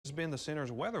It's been the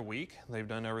center's weather week. They've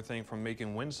done everything from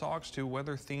making windsocks to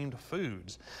weather-themed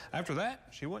foods. After that,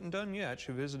 she wasn't done yet.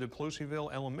 She visited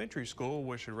Plaucheville Elementary School,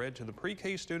 where she read to the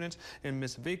pre-K students in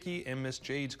Miss Vicki and Miss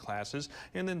Jade's classes.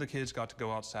 And then the kids got to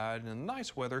go outside in the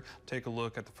nice weather, take a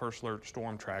look at the First Alert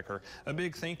Storm Tracker. A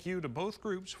big thank you to both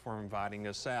groups for inviting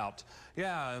us out.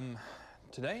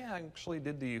 Today I actually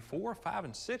did the 4, 5,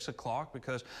 and 6 o'clock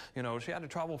because, you know, she had to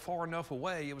travel far enough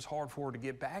away. It was hard for her to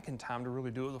get back in time to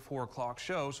really do the 4 o'clock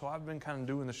show. So I've been kind of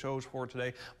doing the shows for her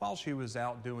today while she was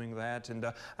out doing that. And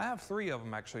I have 3 of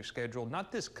them actually scheduled,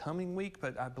 not this coming week,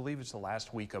 but I believe it's the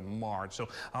last week of March. So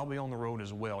I'll be on the road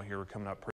as well here coming up.